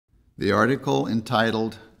The article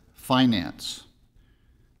entitled Finance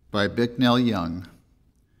by Bicknell Young,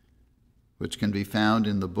 which can be found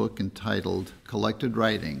in the book entitled Collected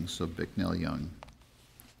Writings of Bicknell Young.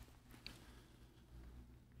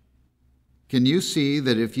 Can you see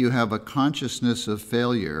that if you have a consciousness of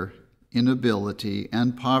failure, inability,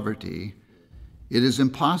 and poverty, it is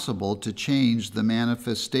impossible to change the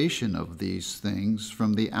manifestation of these things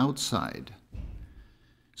from the outside,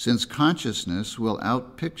 since consciousness will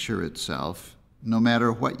outpicture itself no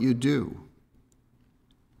matter what you do?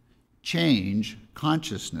 Change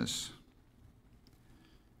consciousness.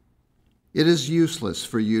 It is useless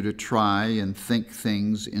for you to try and think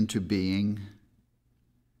things into being.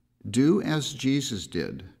 Do as Jesus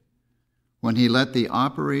did when he let the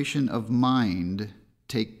operation of mind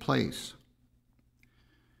take place.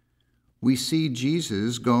 We see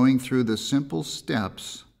Jesus going through the simple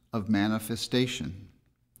steps of manifestation.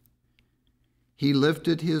 He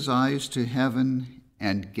lifted his eyes to heaven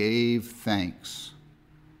and gave thanks.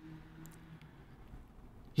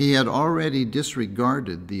 He had already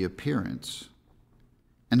disregarded the appearance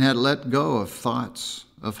and had let go of thoughts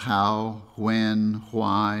of how, when,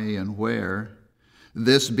 why, and where,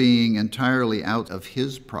 this being entirely out of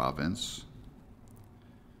his province.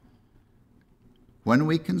 When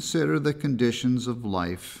we consider the conditions of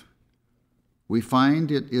life, we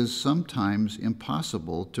find it is sometimes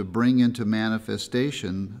impossible to bring into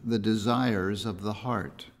manifestation the desires of the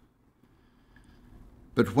heart.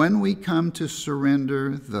 But when we come to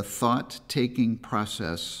surrender the thought-taking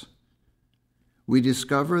process, we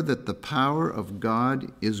discover that the power of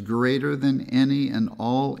God is greater than any and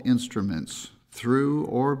all instruments through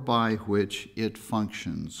or by which it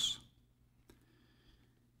functions.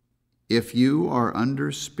 If you are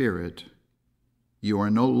under spirit, you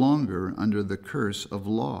are no longer under the curse of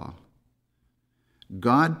law.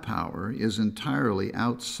 God power is entirely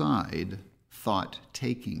outside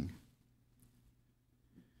thought-taking.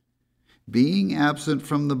 Being absent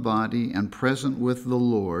from the body and present with the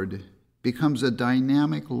Lord becomes a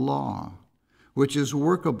dynamic law, which is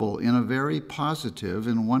workable in a very positive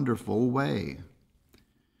and wonderful way.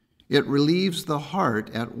 It relieves the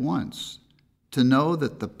heart at once to know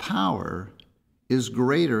that the power is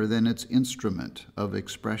greater than its instrument of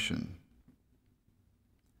expression.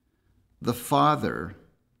 The Father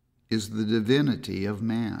is the divinity of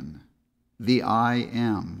man, the I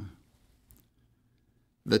Am.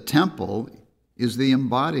 The temple is the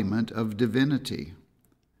embodiment of divinity,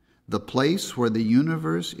 the place where the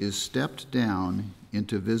universe is stepped down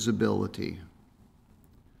into visibility.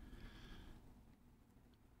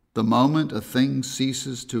 The moment a thing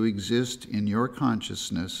ceases to exist in your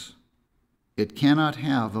consciousness, it cannot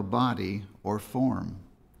have a body or form.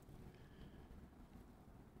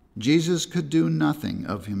 Jesus could do nothing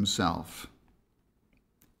of himself.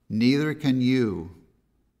 Neither can you.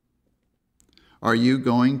 Are you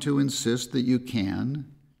going to insist that you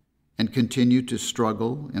can and continue to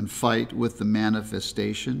struggle and fight with the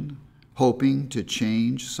manifestation, hoping to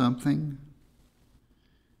change something?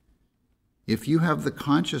 If you have the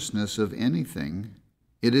consciousness of anything,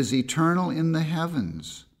 it is eternal in the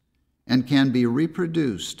heavens and can be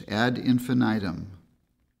reproduced ad infinitum.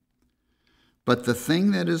 But the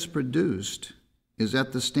thing that is produced is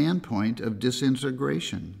at the standpoint of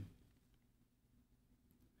disintegration.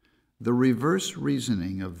 The reverse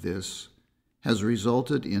reasoning of this has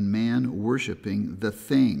resulted in man worshiping the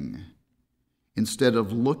thing instead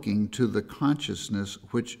of looking to the consciousness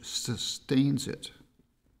which sustains it.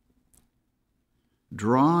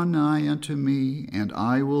 Draw nigh unto me, and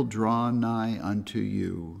I will draw nigh unto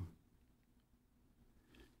you.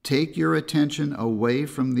 Take your attention away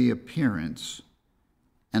from the appearance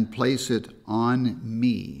and place it on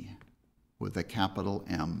me with a capital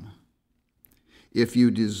M, if you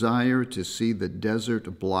desire to see the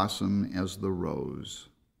desert blossom as the rose.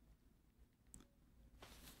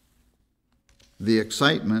 The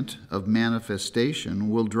excitement of manifestation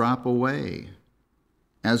will drop away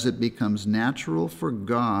as it becomes natural for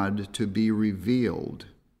God to be revealed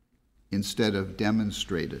instead of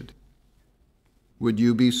demonstrated. Would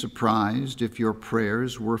you be surprised if your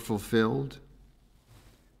prayers were fulfilled?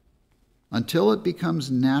 Until it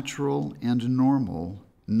becomes natural and normal,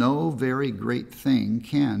 no very great thing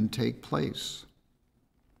can take place.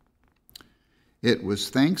 It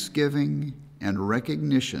was thanksgiving and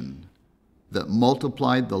recognition that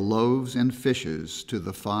multiplied the loaves and fishes to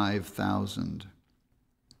the 5,000.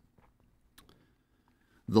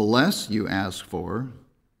 The less you ask for,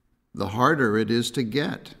 the harder it is to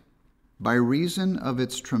get, by reason of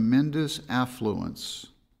its tremendous affluence.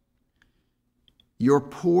 Your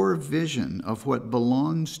poor vision of what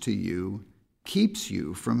belongs to you keeps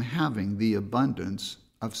you from having the abundance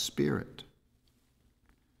of spirit.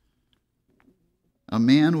 A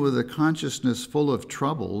man with a consciousness full of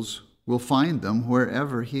troubles will find them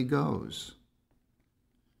wherever he goes.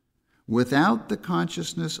 Without the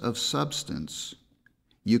consciousness of substance,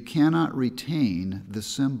 you cannot retain the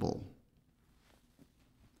symbol.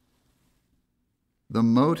 The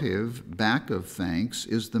motive back of thanks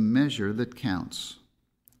is the measure that counts.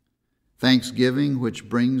 Thanksgiving, which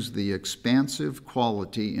brings the expansive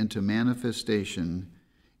quality into manifestation,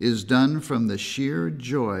 is done from the sheer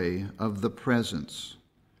joy of the presence,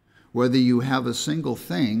 whether you have a single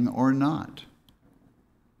thing or not.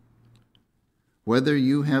 Whether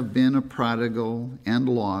you have been a prodigal and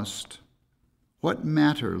lost, what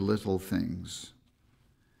matter little things?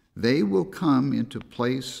 They will come into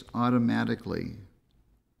place automatically.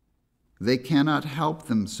 They cannot help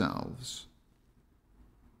themselves.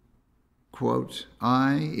 Quote,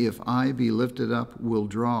 I, if I be lifted up, will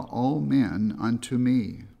draw all men unto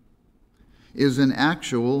me, is an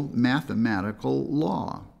actual mathematical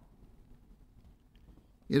law.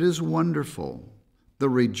 It is wonderful, the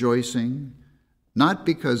rejoicing, not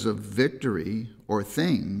because of victory or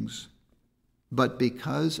things, but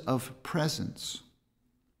because of presence.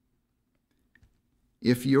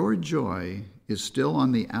 If your joy is still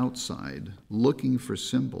on the outside, looking for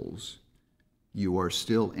symbols, you are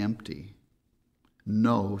still empty.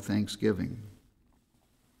 No thanksgiving.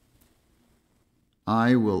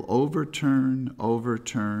 I will overturn,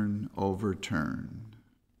 overturn, overturn.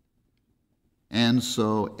 And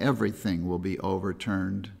so everything will be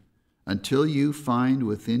overturned until you find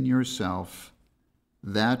within yourself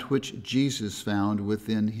that which Jesus found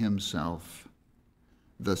within himself,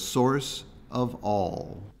 the source of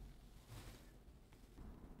all.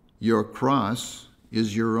 Your cross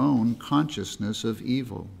is your own consciousness of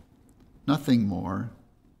evil, nothing more.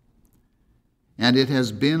 And it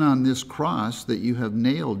has been on this cross that you have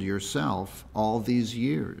nailed yourself all these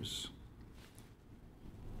years.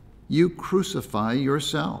 You crucify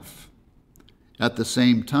yourself, at the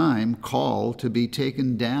same time call to be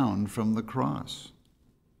taken down from the cross.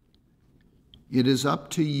 It is up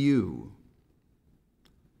to you.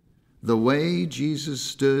 The way Jesus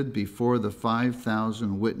stood before the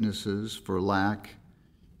 5,000 witnesses for lack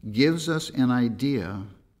gives us an idea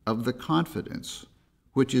of the confidence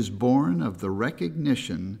which is born of the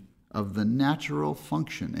recognition of the natural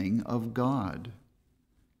functioning of God.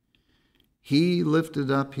 He lifted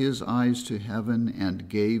up his eyes to heaven and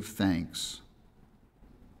gave thanks.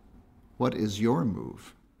 What is your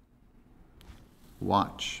move?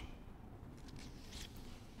 Watch.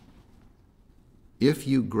 If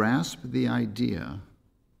you grasp the idea,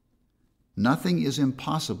 nothing is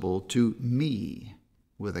impossible to me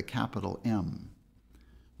with a capital M,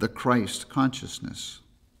 the Christ consciousness.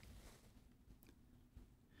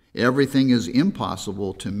 Everything is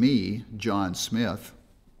impossible to me, John Smith.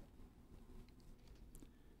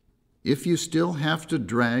 If you still have to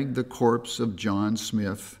drag the corpse of John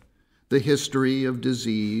Smith, the history of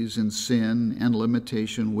disease and sin and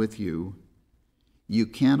limitation with you, you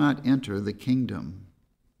cannot enter the kingdom.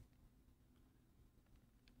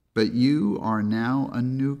 But you are now a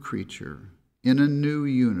new creature in a new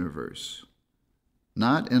universe,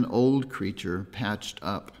 not an old creature patched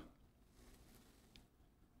up.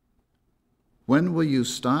 When will you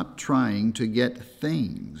stop trying to get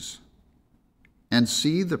things and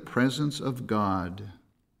see the presence of God?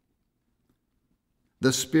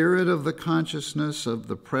 The spirit of the consciousness of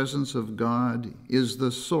the presence of God is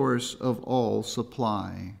the source of all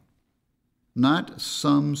supply, not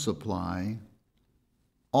some supply,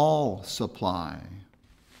 all supply.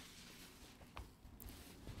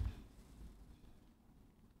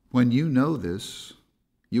 When you know this,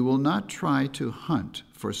 you will not try to hunt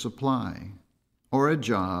for supply or a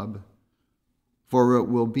job, for it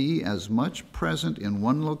will be as much present in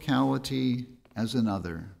one locality as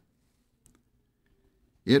another.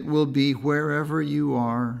 It will be wherever you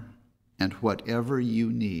are and whatever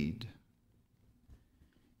you need.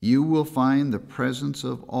 You will find the presence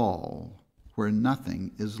of all where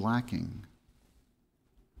nothing is lacking.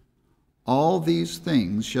 All these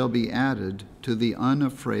things shall be added to the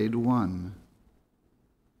unafraid one.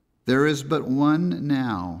 There is but one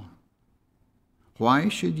now. Why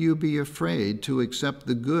should you be afraid to accept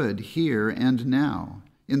the good here and now,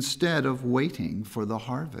 instead of waiting for the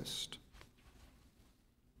harvest?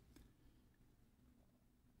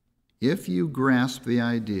 If you grasp the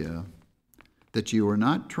idea that you are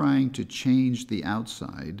not trying to change the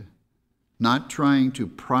outside, not trying to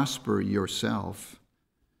prosper yourself,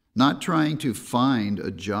 not trying to find a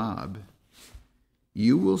job,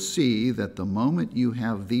 you will see that the moment you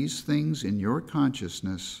have these things in your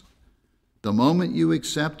consciousness, the moment you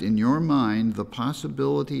accept in your mind the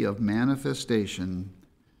possibility of manifestation,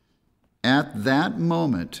 at that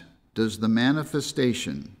moment does the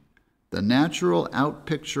manifestation, the natural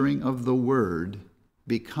outpicturing of the Word,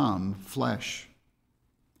 become flesh.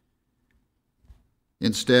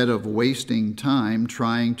 Instead of wasting time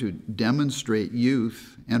trying to demonstrate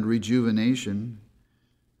youth and rejuvenation,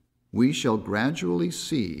 we shall gradually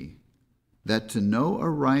see that to know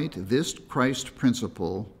aright this Christ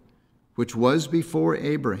principle, which was before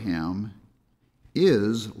Abraham,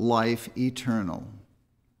 is life eternal.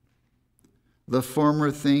 The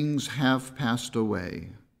former things have passed away.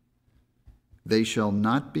 They shall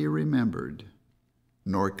not be remembered,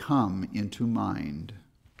 nor come into mind.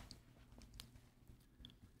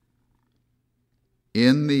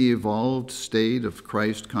 In the evolved state of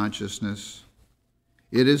Christ consciousness,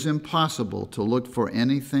 it is impossible to look for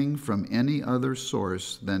anything from any other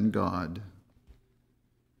source than God.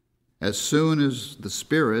 As soon as the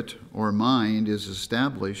spirit or mind is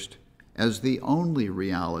established as the only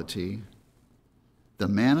reality, the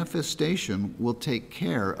manifestation will take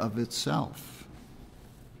care of itself.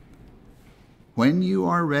 When you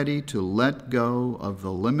are ready to let go of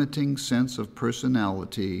the limiting sense of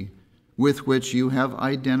personality with which you have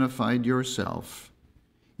identified yourself,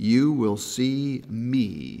 you will see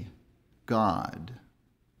me, God.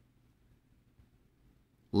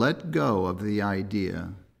 Let go of the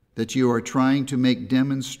idea that you are trying to make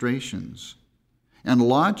demonstrations and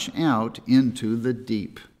launch out into the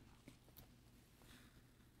deep.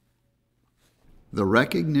 The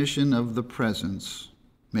recognition of the presence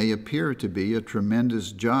may appear to be a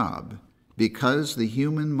tremendous job because the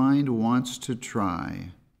human mind wants to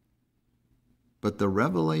try. But the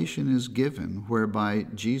revelation is given whereby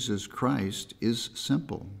Jesus Christ is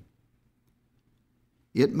simple.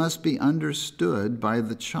 It must be understood by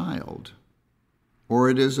the child, or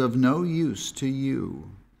it is of no use to you.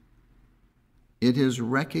 It is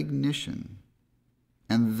recognition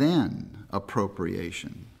and then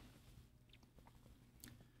appropriation.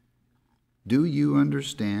 Do you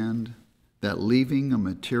understand that leaving a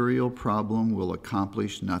material problem will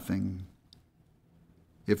accomplish nothing?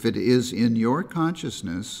 If it is in your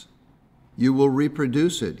consciousness, you will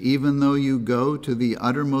reproduce it even though you go to the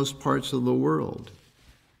uttermost parts of the world,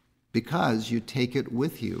 because you take it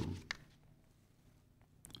with you.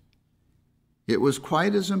 It was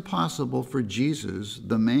quite as impossible for Jesus,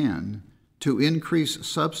 the man, to increase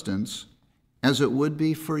substance as it would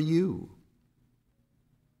be for you.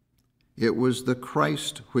 It was the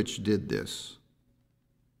Christ which did this.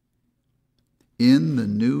 In the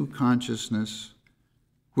new consciousness,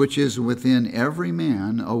 which is within every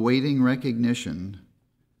man awaiting recognition,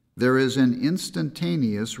 there is an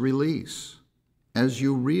instantaneous release as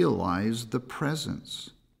you realize the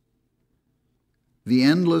presence. The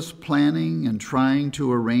endless planning and trying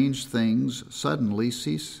to arrange things suddenly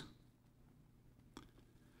cease.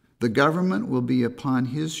 The government will be upon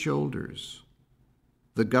his shoulders,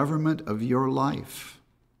 the government of your life,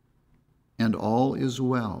 and all is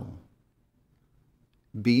well.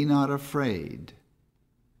 Be not afraid.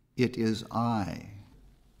 It is I.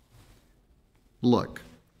 Look,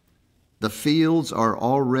 the fields are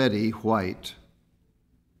already white.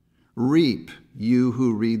 Reap, you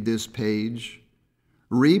who read this page.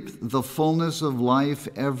 Reap the fullness of life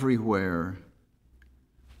everywhere.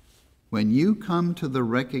 When you come to the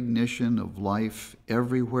recognition of life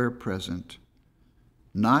everywhere present,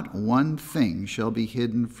 not one thing shall be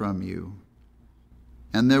hidden from you,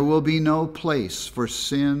 and there will be no place for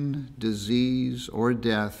sin, disease, or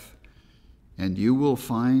death, and you will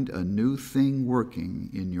find a new thing working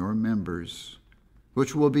in your members,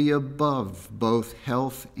 which will be above both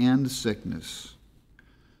health and sickness.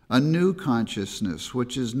 A new consciousness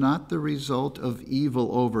which is not the result of evil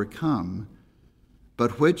overcome,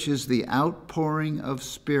 but which is the outpouring of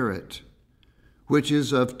Spirit, which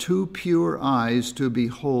is of too pure eyes to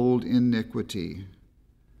behold iniquity.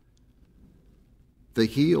 The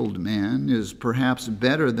healed man is perhaps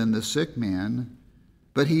better than the sick man,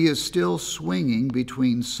 but he is still swinging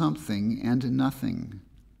between something and nothing.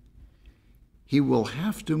 He will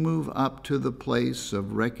have to move up to the place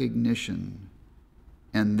of recognition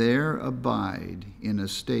and there abide in a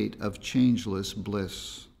state of changeless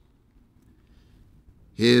bliss.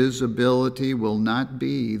 His ability will not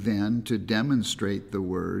be then to demonstrate the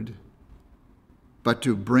Word, but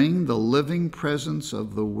to bring the living presence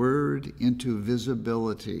of the Word into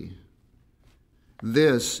visibility.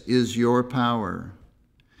 This is your power,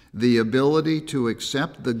 the ability to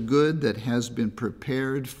accept the good that has been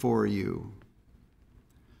prepared for you.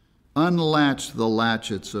 Unlatch the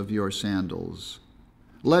latchets of your sandals.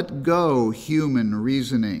 Let go human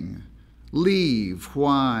reasoning. Leave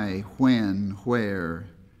why, when, where.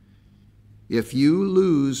 If you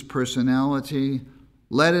lose personality,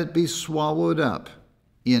 let it be swallowed up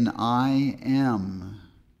in I am.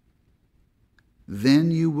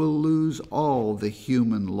 Then you will lose all the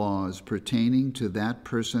human laws pertaining to that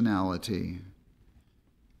personality.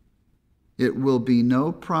 It will be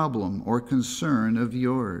no problem or concern of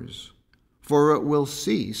yours, for it will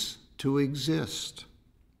cease to exist.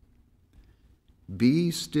 Be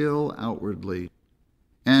still outwardly,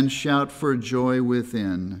 and shout for joy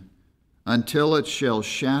within, until it shall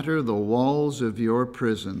shatter the walls of your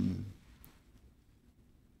prison.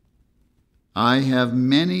 I have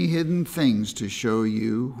many hidden things to show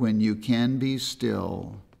you when you can be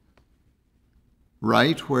still.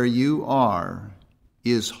 Right where you are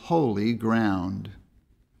is holy ground.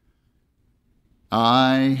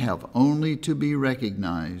 I have only to be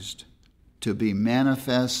recognized, to be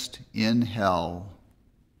manifest in hell.